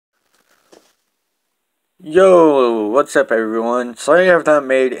Yo, what's up everyone? Sorry I have not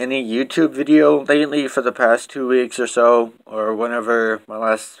made any YouTube video lately for the past 2 weeks or so, or whenever my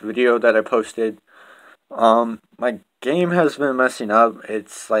last video that I posted. My game has been messing up.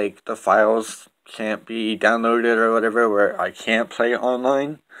 It's like the files can't be downloaded or whatever where I can't play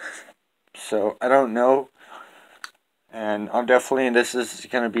online. So, I don't know. And this is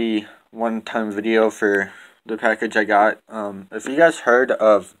gonna be one-time video for the package I got. If you guys heard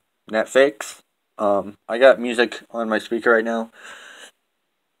of Neffex, I got music on my speaker right now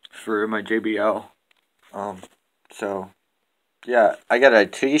for my JBL. So yeah, I got a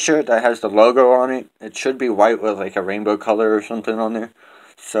T-shirt that has the logo on it. It should be white with like a rainbow color or something on there.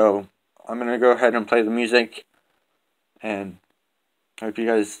 So I'm gonna go ahead and play the music, and I hope you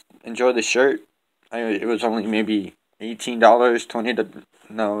guys enjoy the shirt. It was only maybe $18,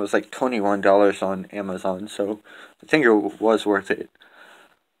 no, it was like $21 on Amazon. So I think it was worth it.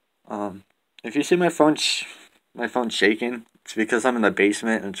 If you see my phone shaking, it's because I'm in the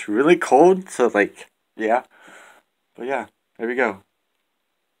basement and it's really cold. So like, yeah. But yeah, there we go.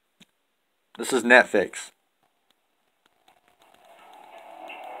 This is Neffex.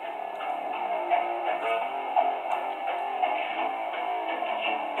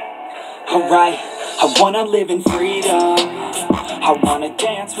 Alright, I wanna live in freedom. I wanna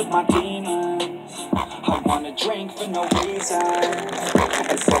dance with my demons. I wanna drink for no reason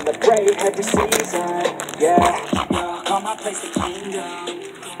and celebrate every season. Yeah, call my place the kingdom,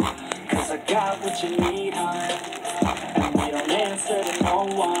 cause I got what you need, huh? And we don't answer to no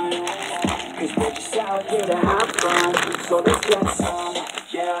one, cause we're just out here to have fun. So let's get some.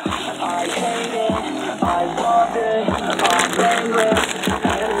 Yeah, I hate it, I love it, I'm brainless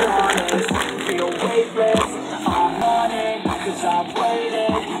and honest, feel weightless, I'm on it, cause I've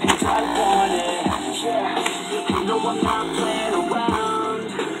waited and I want it. Yeah, you know I'm not playing around,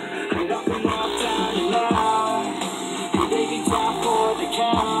 and I'll come off down and out, and baby down for the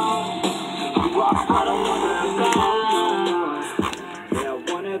count, I'm lost, I don't wanna be bound. Yeah,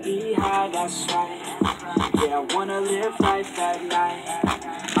 I wanna be high, that's right. Yeah, I wanna live life at night.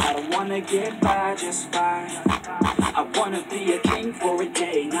 I don't wanna get by just fine. I wanna be a king for a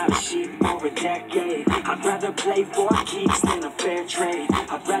day, not a sheep for a decade. I'd rather play for keeps than a fair trade.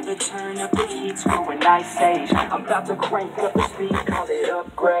 I'd rather turn up the heat for a nice age. I'm about to crank up the speed, call it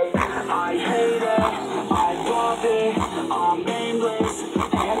upgrade. I hate it, I love it, I'm aimless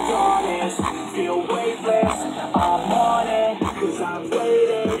and honest, feel weightless, I'm on it, cause I've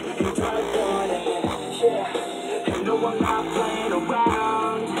waited and I want it. Yeah, you know I'm not playing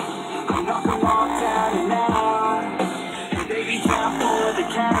around, I'm not come off down and out, and baby down for the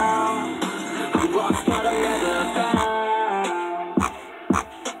count, I'm lost but I'm never found.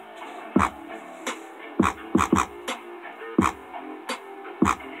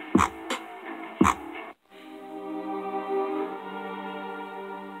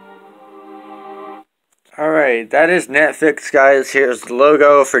 Alright, that is Neffex, guys. Here's the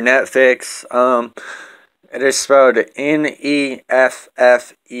logo for Neffex. It is spelled Neffex.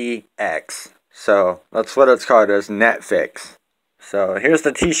 So that's what it's called, as Neffex. So here's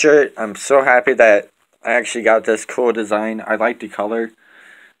the T-shirt. I'm so happy that I actually got this cool design. I like the color.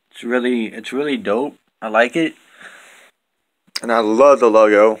 It's really dope. I like it. And I love the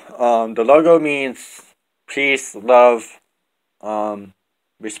logo. The logo means peace, love,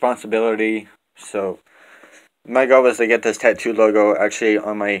 responsibility. So my goal was to get this tattoo logo actually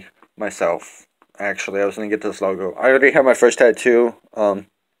on myself. Actually, I was gonna get this logo. I already have my first tattoo.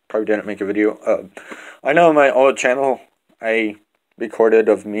 Probably didn't make a video. I know on my old channel I recorded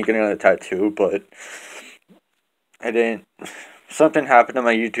of me getting a tattoo, but I didn't. Something happened to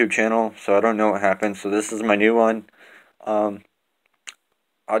my YouTube channel, so I don't know what happened. So this is my new one. I'll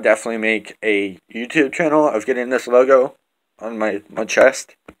definitely make a YouTube channel of getting this logo on my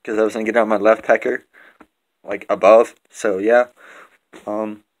chest, because I was gonna get it on my left pecker, like above. So yeah.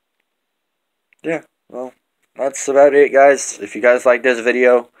 Yeah, well, that's about it, guys. If you guys like this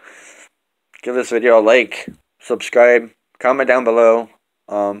video, give this video a like, subscribe, comment down below.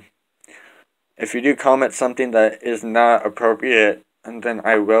 If you do comment something that is not appropriate, and then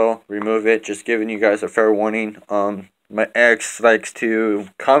I will remove it, just giving you guys a fair warning. My ex likes to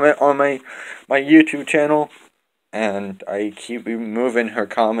comment on my YouTube channel, and I keep removing her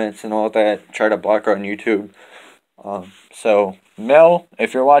comments and all that, try to block her on YouTube. So Mel,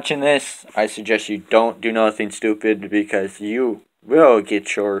 if you're watching this, I suggest you don't do nothing stupid, because you will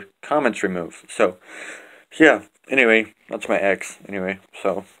get your comments removed. So yeah, anyway, that's my ex anyway,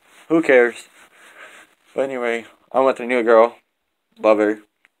 so who cares? But anyway, I'm with a new girl. Love her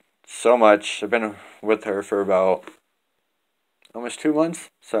so much. I've been with her for about almost 2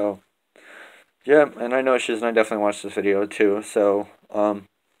 months, so yeah, and I know she's gonna definitely watch this video too. So,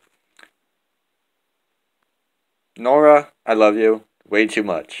 Nora, I love you way too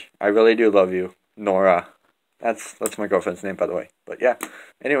much. I really do love you, Nora. That's my girlfriend's name, by the way. But yeah,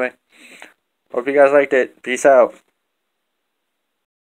 anyway, hope you guys liked it. Peace out.